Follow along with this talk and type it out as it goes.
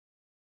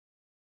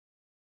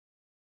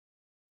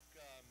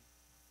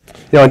You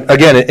know,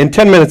 again, in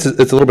 10 minutes,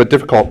 it's a little bit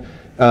difficult.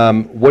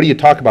 What do you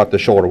talk about the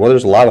shoulder? Well,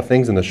 there's a lot of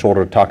things in the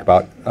shoulder to talk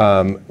about.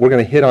 We're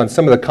going to hit on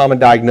some of the common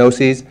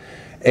diagnoses,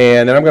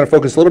 and then I'm going to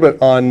focus a little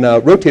bit on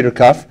rotator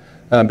cuff,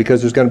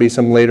 because there's going to be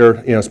some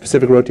later,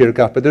 specific rotator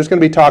cuff. But there's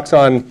going to be talks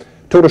on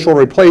total shoulder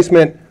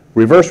replacement,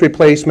 reverse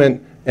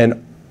replacement,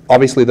 and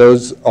obviously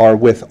those are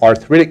with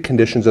arthritic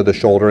conditions of the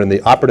shoulder and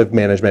the operative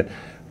management.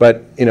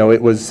 But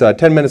it was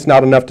 10 minutes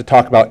not enough to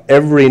talk about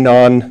every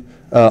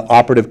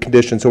non-operative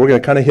condition. So we're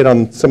going to kind of hit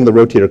on some of the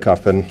rotator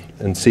cuff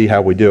and see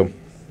how we do.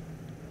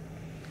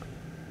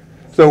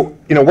 So,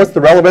 what's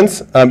the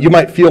relevance? You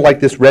might feel like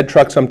this red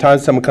truck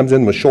sometimes. Someone comes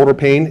in with shoulder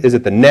pain. Is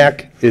it the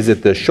neck? Is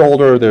it the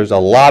shoulder? There's a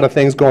lot of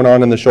things going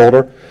on in the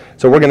shoulder.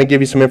 So we're going to give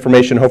you some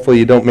information. Hopefully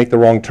you don't make the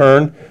wrong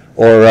turn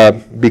or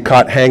be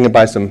caught hanging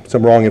by some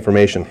wrong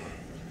information.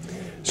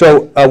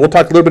 So we'll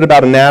talk a little bit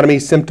about anatomy,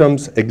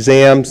 symptoms,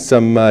 exams,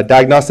 some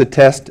diagnostic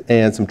tests,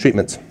 and some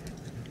treatments.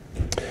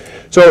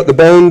 So the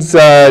bones,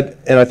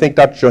 and I think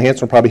Dr.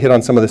 Johansson will probably hit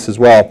on some of this as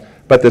well,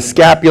 but the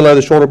scapula,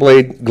 the shoulder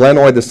blade,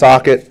 glenoid, the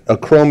socket,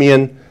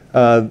 acromion,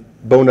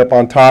 bone up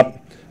on top,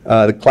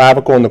 the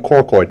clavicle, and the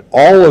coracoid.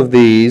 All of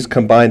these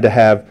combine to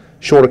have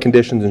shoulder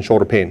conditions and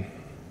shoulder pain.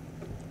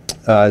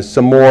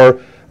 Some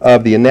more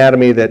of the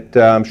anatomy that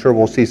I'm sure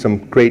we'll see some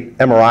great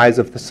MRIs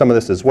of some of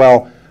this as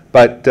well.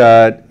 But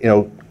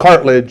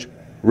cartilage,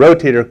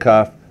 rotator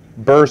cuff,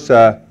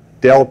 bursa,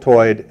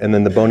 deltoid, and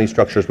then the bony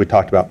structures we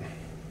talked about.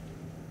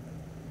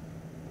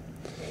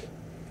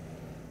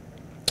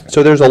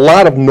 So there's a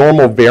lot of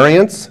normal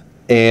variance,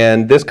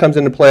 and this comes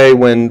into play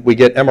when we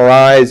get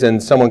MRIs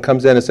and someone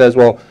comes in and says,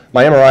 well,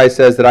 my MRI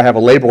says that I have a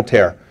labral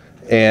tear,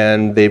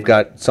 and they've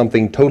got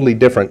something totally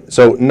different.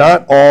 So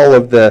not all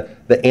of the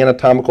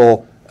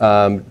anatomical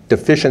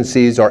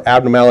deficiencies or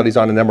abnormalities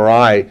on an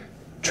MRI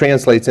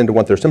translates into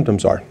what their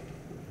symptoms are.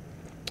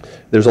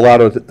 There's a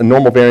lot of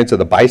normal variance of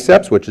the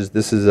biceps, which is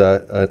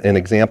an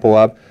example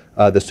of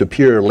the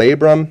superior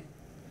labrum,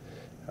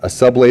 a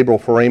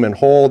sublabral foramen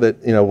hole that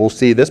we'll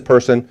see this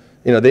person.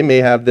 They may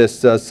have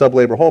this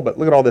sublabral hole, but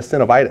look at all this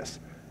synovitis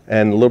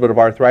and a little bit of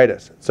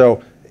arthritis.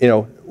 So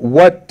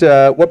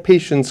what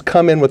patients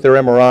come in with their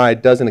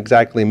MRI doesn't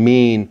exactly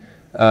mean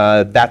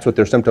that's what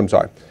their symptoms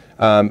are.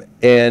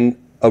 And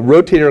a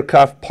rotator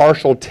cuff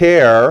partial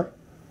tear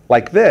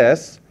like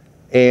this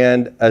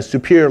and a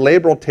superior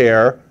labral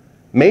tear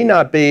may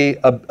not be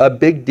a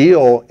big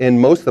deal in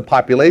most of the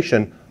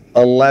population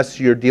unless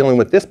you're dealing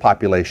with this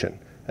population.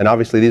 And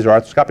obviously these are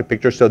arthroscopic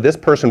pictures, so this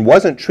person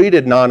wasn't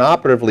treated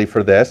non-operatively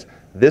for this.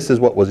 This is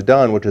what was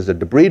done, which is a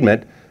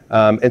debridement.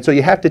 And so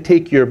you have to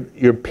take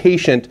your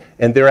patient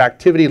and their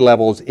activity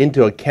levels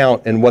into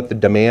account and what the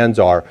demands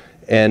are.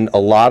 And a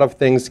lot of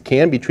things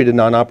can be treated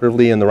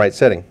non-operatively in the right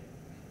setting.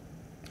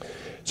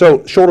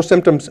 So shoulder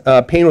symptoms,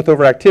 pain with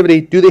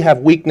overactivity. Do they have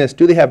weakness?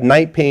 Do they have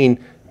night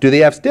pain? Do they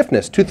have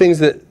stiffness? Two things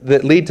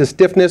that lead to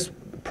stiffness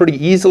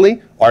pretty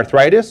easily: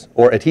 arthritis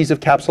or adhesive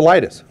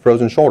capsulitis,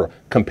 frozen shoulder,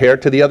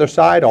 compared to the other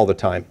side all the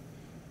time.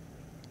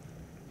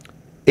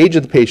 Age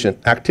of the patient,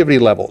 activity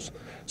levels.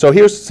 So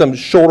here's some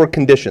shoulder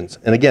conditions.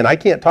 And again, I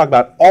can't talk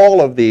about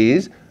all of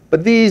these,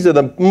 but these are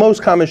the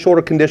most common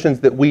shoulder conditions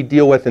that we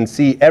deal with and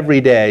see every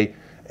day.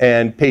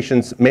 And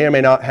patients may or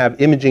may not have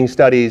imaging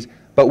studies,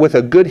 but with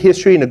a good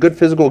history and a good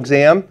physical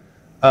exam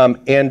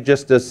and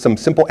just some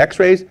simple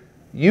x-rays,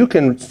 you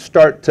can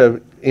start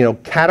to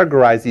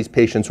categorize these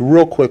patients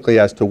real quickly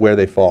as to where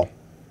they fall.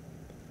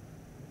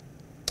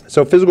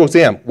 So physical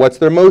exam, what's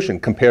their motion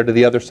compared to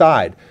the other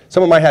side?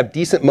 Someone might have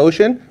decent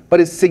motion, but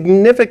it's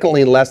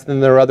significantly less than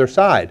their other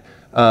side.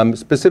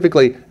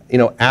 Specifically,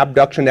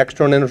 abduction,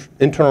 external,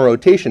 internal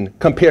rotation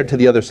compared to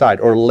the other side,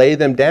 or lay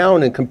them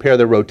down and compare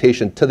their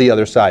rotation to the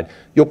other side.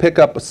 You'll pick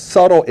up a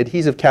subtle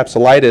adhesive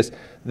capsulitis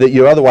that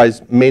you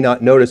otherwise may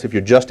not notice if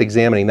you're just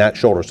examining that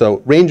shoulder.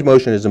 So range of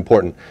motion is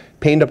important.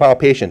 Pain to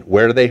palpation,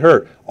 where do they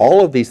hurt?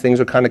 All of these things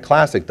are kind of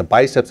classic. The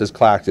biceps is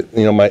classic.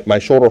 My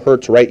shoulder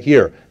hurts right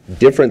here.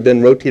 Different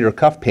than rotator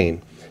cuff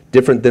pain.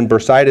 Different than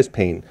bursitis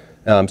pain.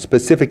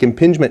 Specific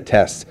impingement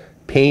tests.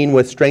 Pain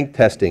with strength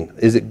testing.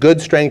 Is it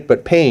good strength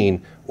but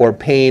pain, or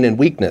pain and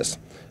weakness?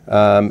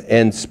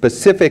 And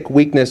specific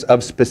weakness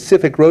of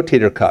specific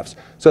rotator cuffs.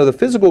 So the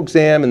physical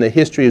exam and the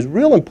history is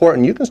real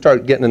important. You can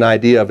start getting an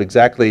idea of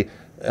exactly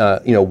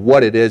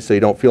what it is, so you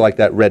don't feel like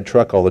that red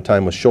truck all the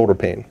time with shoulder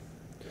pain.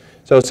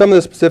 So some of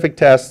the specific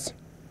tests,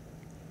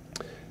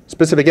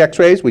 specific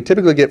x-rays, we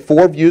typically get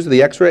 4 views of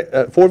the x-ray,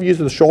 4 views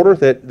of the shoulder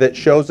that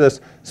shows us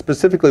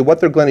specifically what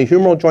their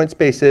glenohumeral joint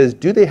space is.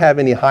 Do they have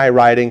any high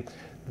riding?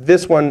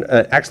 This one,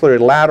 axillary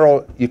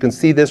lateral, you can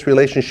see this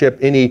relationship.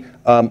 Any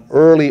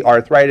early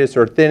arthritis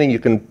or thinning, you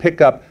can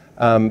pick up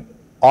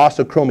os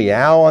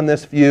acromial on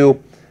this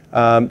view.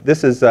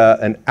 This is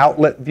an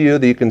outlet view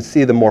that you can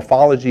see the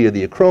morphology of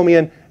the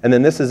acromion, and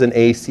then this is an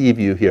AC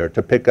view here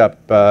to pick up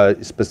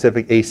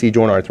specific AC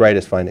joint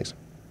arthritis findings.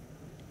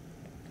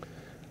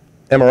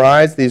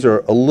 MRIs, these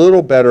are a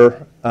little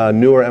better,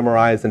 newer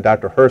MRIs than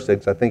Dr.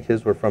 Hersig's. I think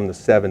his were from the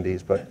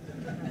 70s, but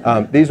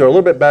these are a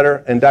little bit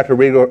better, and Dr.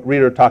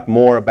 Reeder talked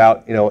more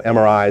about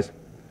MRIs.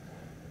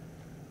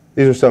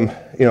 These are some,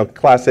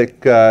 classic,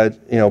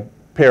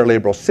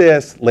 paralabral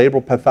cysts,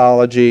 labral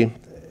pathology,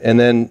 and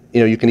then,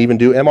 you can even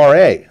do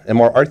MRA,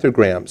 MR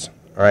arthrograms,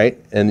 all right?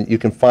 And you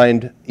can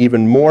find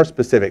even more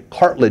specific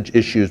cartilage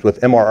issues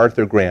with MR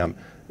arthrogram,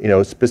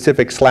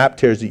 specific slap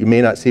tears that you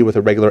may not see with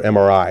a regular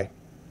MRI.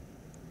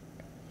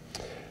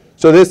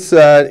 So this,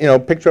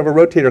 picture of a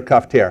rotator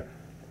cuff tear.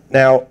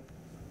 Now,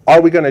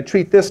 are we going to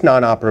treat this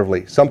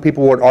non-operatively? Some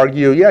people would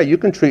argue, yeah, you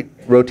can treat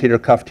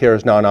rotator cuff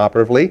tears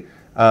non-operatively.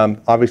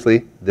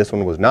 Obviously, this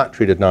one was not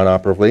treated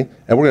non-operatively.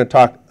 And we're going to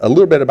talk a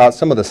little bit about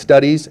some of the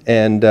studies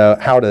and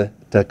how to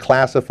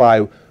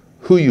classify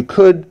who you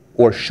could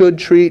or should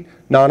treat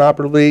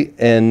non-operatively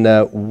and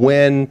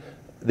when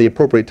the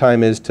appropriate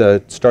time is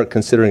to start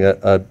considering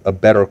a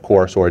better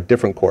course or a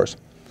different course.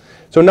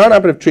 So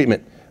non-operative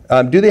treatment.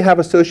 Do they have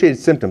associated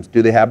symptoms?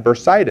 Do they have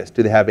bursitis?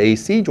 Do they have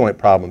AC joint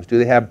problems? Do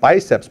they have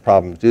biceps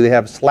problems? Do they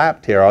have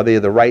slap tear? Are they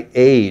the right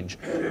age?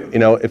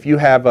 If you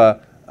have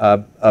a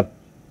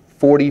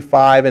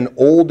 45 and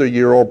older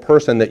year-old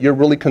person that you're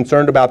really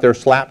concerned about their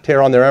slap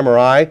tear on their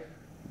MRI,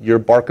 you're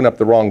barking up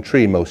the wrong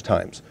tree most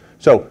times.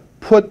 So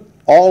put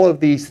all of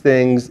these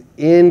things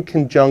in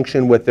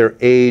conjunction with their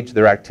age,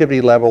 their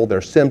activity level,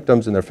 their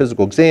symptoms, and their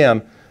physical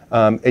exam,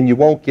 and you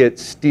won't get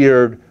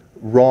steered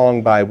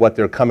wrong by what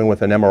they're coming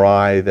with an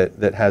MRI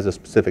that has a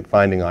specific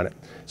finding on it.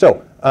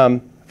 So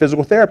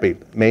physical therapy,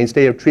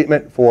 mainstay of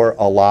treatment for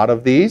a lot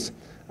of these.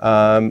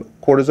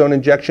 Cortisone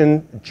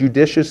injection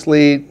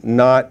judiciously,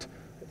 not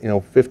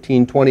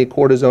 15, 20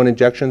 cortisone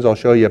injections. I'll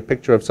show you a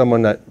picture of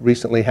someone that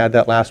recently had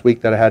that last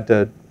week that I had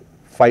to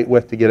fight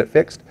with to get it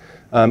fixed.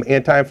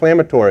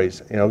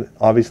 Anti-inflammatories,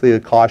 obviously the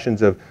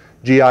cautions of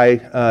GI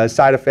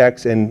side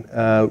effects and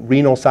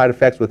renal side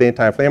effects with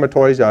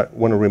anti-inflammatories. I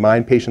want to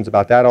remind patients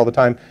about that all the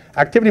time.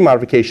 Activity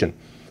modification.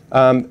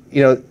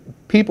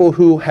 People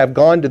who have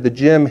gone to the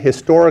gym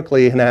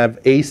historically and have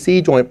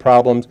AC joint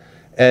problems,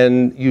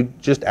 and you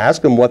just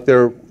ask them what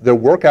their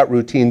workout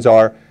routines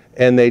are,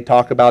 and they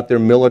talk about their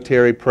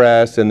military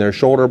press and their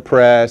shoulder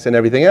press and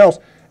everything else,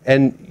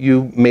 and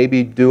you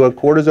maybe do a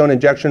cortisone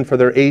injection for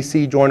their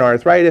AC joint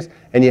arthritis,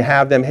 and you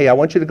have them, hey, I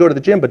want you to go to the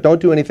gym, but don't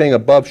do anything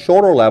above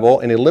shoulder level,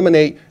 and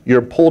eliminate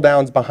your pull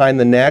downs behind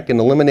the neck and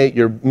eliminate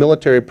your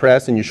military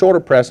press and your shoulder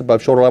press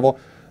above shoulder level,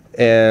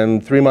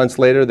 and 3 months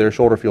later their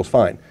shoulder feels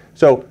fine.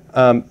 So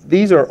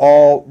these are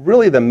all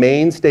really the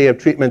mainstay of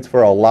treatments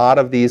for a lot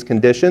of these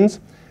conditions.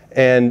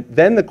 And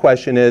then the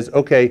question is,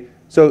 okay,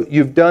 so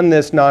you've done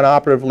this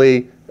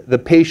non-operatively. The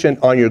patient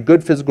on your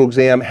good physical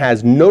exam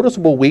has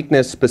noticeable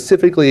weakness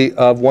specifically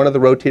of one of the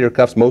rotator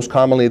cuffs, most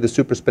commonly the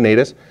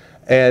supraspinatus,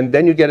 and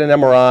then you get an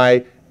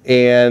MRI,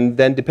 and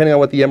then depending on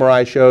what the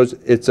MRI shows,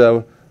 it's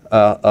a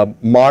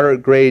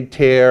moderate grade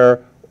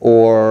tear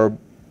or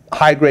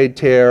high grade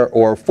tear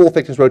or full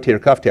thickness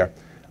rotator cuff tear.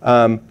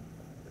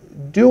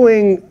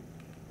 Doing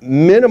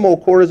minimal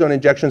cortisone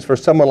injections for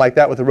someone like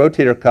that with a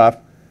rotator cuff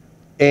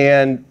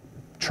and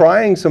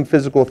trying some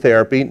physical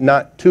therapy,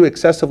 not too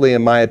excessively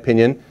in my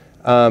opinion,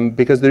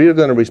 because they're either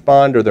going to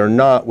respond or they're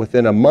not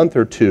within a month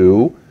or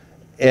two,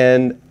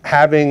 and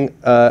having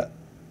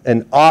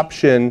an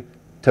option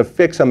to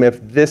fix them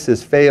if this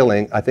is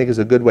failing, I think is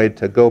a good way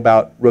to go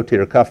about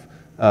rotator cuff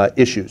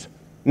issues.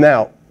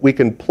 Now, we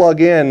can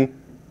plug in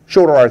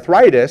shoulder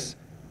arthritis,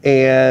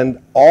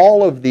 and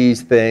all of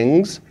these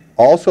things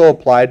also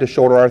apply to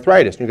shoulder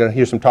arthritis. You're going to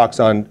hear some talks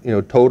on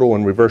total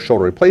and reverse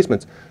shoulder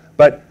replacements.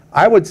 But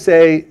I would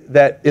say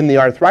that in the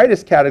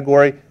arthritis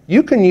category,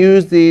 you can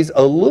use these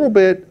a little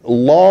bit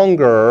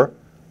longer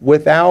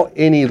without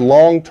any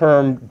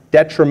long-term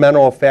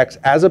detrimental effects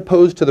as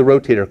opposed to the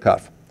rotator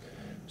cuff.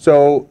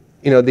 So,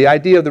 the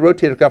idea of the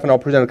rotator cuff, and I'll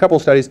present a couple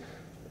of studies,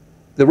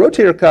 the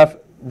rotator cuff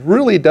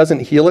really doesn't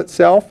heal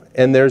itself,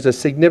 and there's a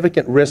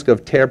significant risk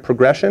of tear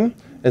progression.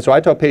 And so I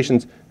tell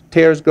patients,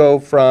 tears go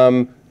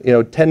from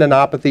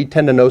tendinopathy,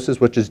 tendinosis,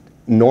 which is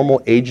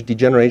normal age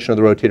degeneration of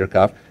the rotator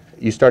cuff.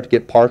 You start to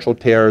get partial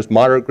tears,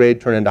 moderate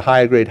grade turn into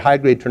high grade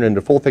turn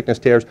into full thickness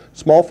tears,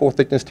 small full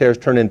thickness tears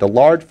turn into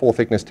large full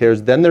thickness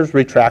tears, then there's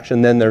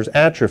retraction, then there's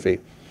atrophy.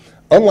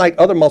 Unlike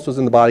other muscles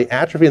in the body,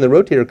 atrophy in the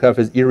rotator cuff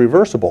is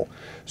irreversible.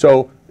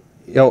 So,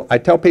 I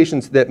tell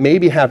patients that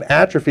maybe have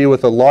atrophy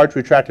with a large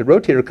retracted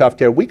rotator cuff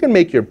tear, we can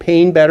make your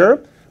pain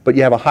better, but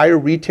you have a higher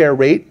re-tear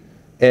rate,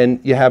 and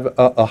you have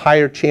a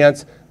higher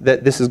chance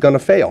that this is going to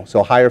fail. So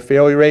a higher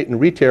failure rate and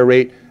re-tear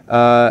rate.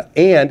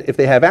 And if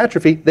they have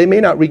atrophy, they may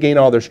not regain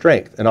all their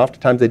strength. And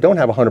oftentimes they don't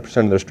have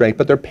 100% of their strength,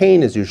 but their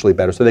pain is usually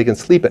better, so they can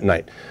sleep at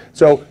night.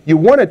 So you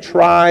want to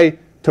try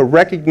to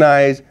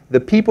recognize the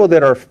people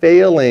that are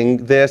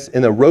failing this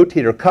in the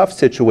rotator cuff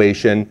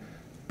situation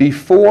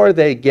before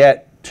they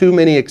get too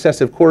many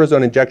excessive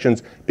cortisone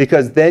injections,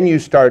 because then you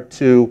start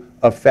to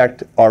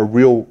affect our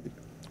real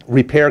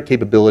repair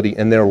capability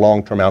and their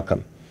long-term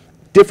outcome.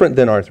 Different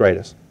than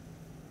arthritis.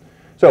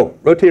 So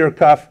rotator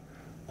cuff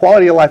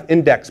Quality of Life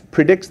Index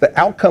predicts the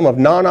outcome of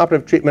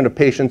non-operative treatment of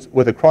patients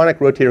with a chronic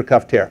rotator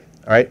cuff tear.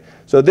 All right?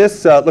 So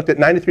this looked at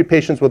 93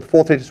 patients with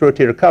full thickness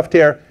rotator cuff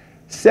tear.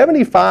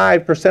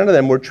 75% of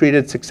them were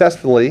treated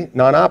successfully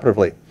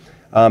non-operatively.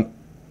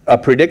 a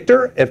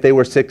predictor. If they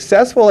were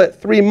successful at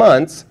 3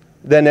 months,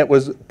 then it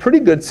was pretty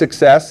good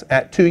success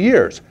at 2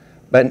 years.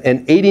 But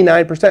an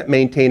 89%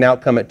 maintain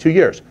outcome at 2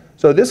 years.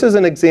 So this is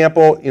an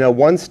example,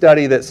 one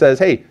study that says,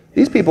 hey,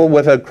 these people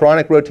with a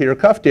chronic rotator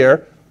cuff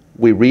tear,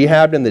 we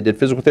rehabbed and they did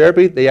physical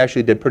therapy, they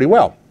actually did pretty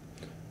well.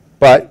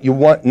 But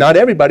not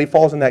everybody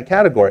falls in that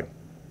category.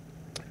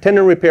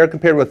 Tendon repair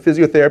compared with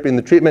physiotherapy and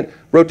the treatment,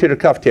 rotator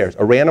cuff tears. A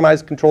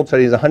randomized controlled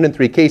study is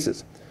 103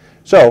 cases.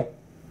 So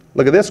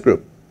look at this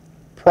group.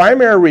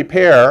 Primary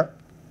repair,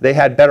 they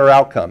had better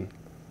outcome.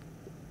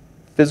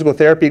 Physical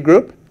therapy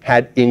group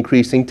had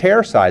increasing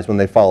tear size when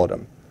they followed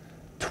them.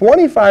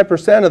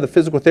 25% of the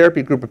physical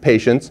therapy group of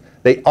patients,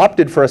 they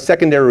opted for a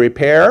secondary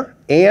repair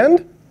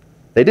and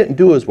they didn't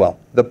do as well.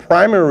 The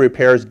primary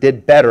repairs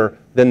did better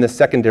than the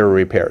secondary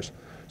repairs.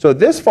 So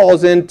this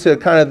falls into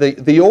kind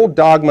of the old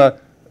dogma,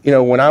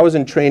 when I was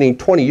in training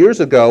 20 years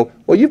ago,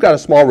 well, you've got a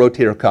small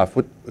rotator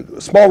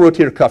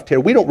cuff tear.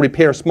 We don't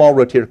repair small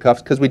rotator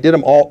cuffs because we did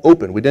them all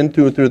open. We didn't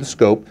do it through the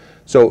scope,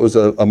 so it was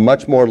a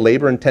much more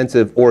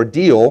labor-intensive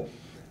ordeal.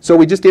 So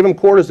we just gave them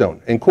cortisone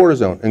and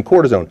cortisone and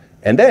cortisone.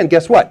 And then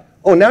guess what?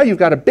 Oh, now you've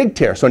got a big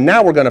tear, so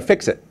now we're going to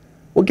fix it.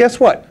 Well, guess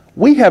what?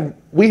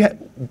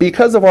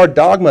 Because of our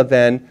dogma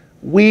then,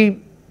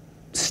 we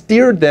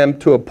steered them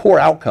to a poor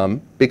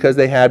outcome because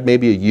they had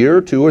maybe a year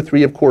or 2 or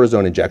 3 of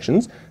cortisone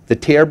injections. The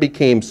tear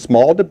became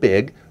small to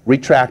big,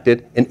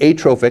 retracted, and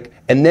atrophic,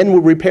 and then we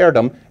repaired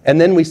them.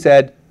 And then we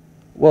said,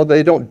 well,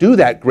 they don't do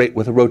that great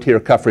with a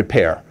rotator cuff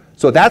repair.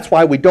 So that's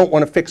why we don't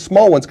want to fix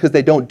small ones because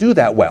they don't do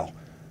that well.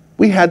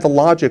 We had the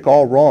logic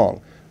all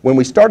wrong. When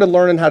we started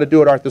learning how to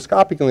do it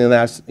arthroscopically in the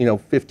last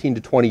 15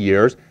 to 20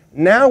 years,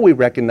 now we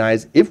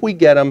recognize if we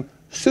get them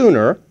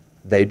sooner,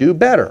 they do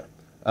better.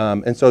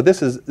 And so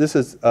this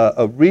is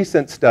a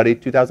recent study,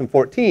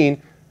 2014,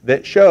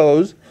 that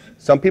shows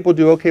some people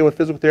do okay with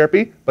physical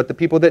therapy, but the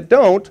people that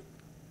don't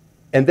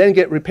and then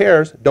get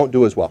repairs don't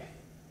do as well.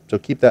 So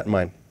keep that in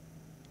mind.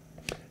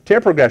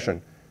 Tear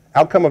progression.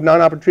 Outcome of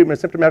non-operative treatment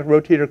of symptomatic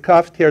rotator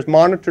cuff tears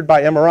monitored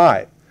by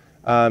MRI.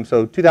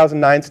 So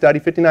 2009 study,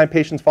 59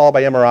 patients followed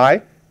by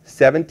MRI.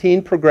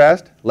 17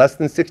 progressed less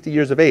than 60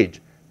 years of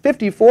age.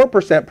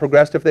 54%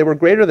 progressed if they were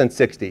greater than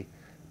 60.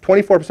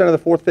 24% of the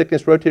fourth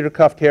thickness rotator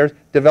cuff tears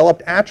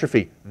developed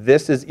atrophy.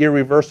 This is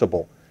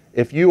irreversible.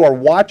 If you are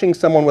watching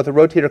someone with a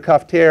rotator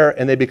cuff tear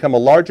and they become a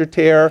larger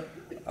tear,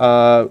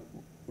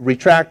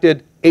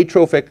 retracted,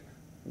 atrophic,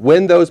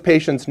 when those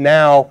patients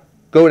now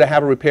go to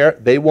have a repair,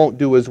 they won't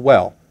do as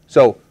well.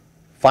 So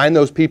find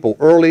those people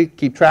early,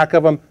 keep track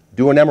of them,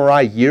 do an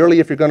MRI yearly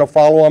if you're going to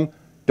follow them.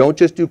 Don't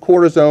just do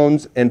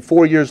cortisones and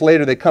 4 years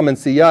later they come and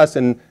see us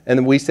and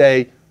we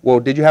say, well,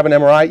 did you have an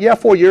MRI? Yeah,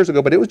 4 years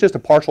ago, but it was just a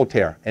partial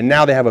tear. And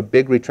now they have a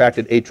big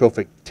retracted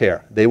atrophic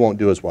tear. They won't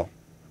do as well.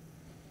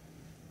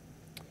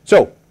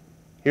 So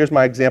here's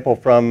my example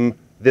from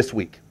this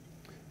week.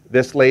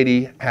 This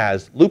lady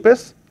has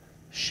lupus.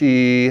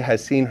 She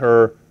has seen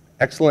her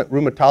excellent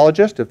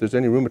rheumatologist, if there's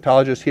any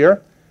rheumatologists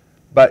here.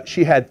 But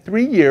she had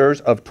 3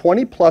 years of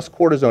 20-plus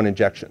cortisone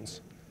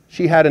injections.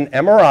 She had an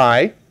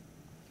MRI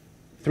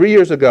 3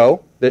 years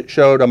ago that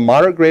showed a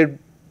moderate grade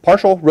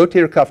partial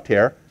rotator cuff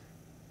tear.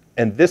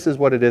 And this is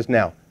what it is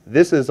now.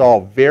 This is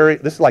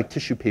this is like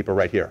tissue paper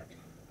right here.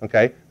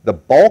 Okay? The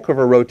bulk of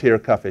her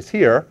rotator cuff is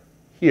here,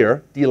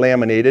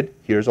 delaminated.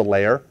 Here's a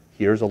layer,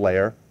 here's a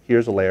layer,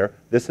 here's a layer.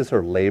 This is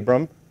her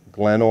labrum,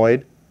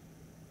 glenoid,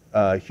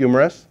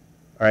 humerus.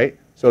 All right?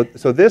 So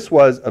this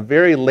was a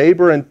very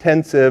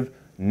labor-intensive,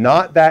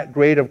 not that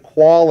great of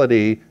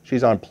quality.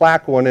 She's on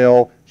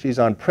Plaquenil, she's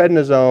on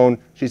prednisone,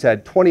 she's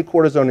had 20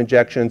 cortisone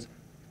injections,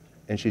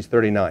 and she's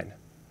 39.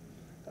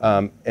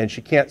 And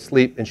she can't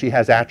sleep, and she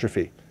has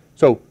atrophy.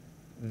 So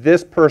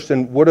this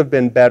person would have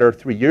been better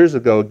 3 years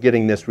ago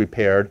getting this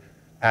repaired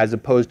as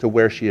opposed to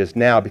where she is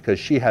now because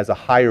she has a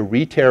higher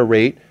re-tear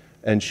rate,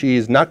 and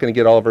she's not going to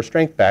get all of her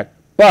strength back,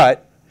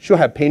 but she'll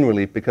have pain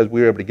relief because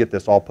we were able to get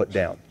this all put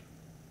down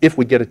if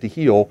we get it to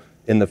heal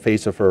in the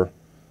face of her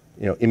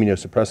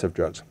immunosuppressive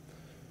drugs.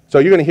 So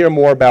you're going to hear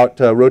more about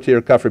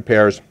rotator cuff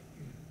repairs.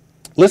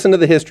 Listen to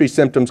the history,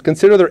 symptoms,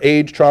 consider their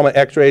age, trauma,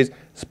 x-rays,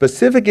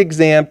 specific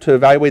exam to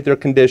evaluate their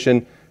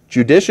condition,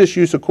 judicious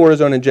use of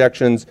cortisone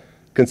injections,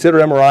 consider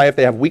MRI if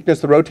they have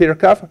weakness to the rotator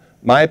cuff.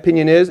 My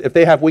opinion is if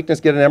they have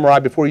weakness, get an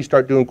MRI before you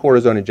start doing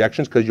cortisone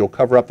injections because you'll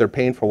cover up their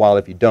pain for a while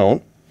if you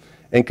don't.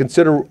 And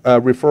consider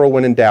referral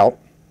when in doubt.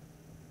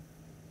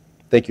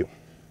 Thank you.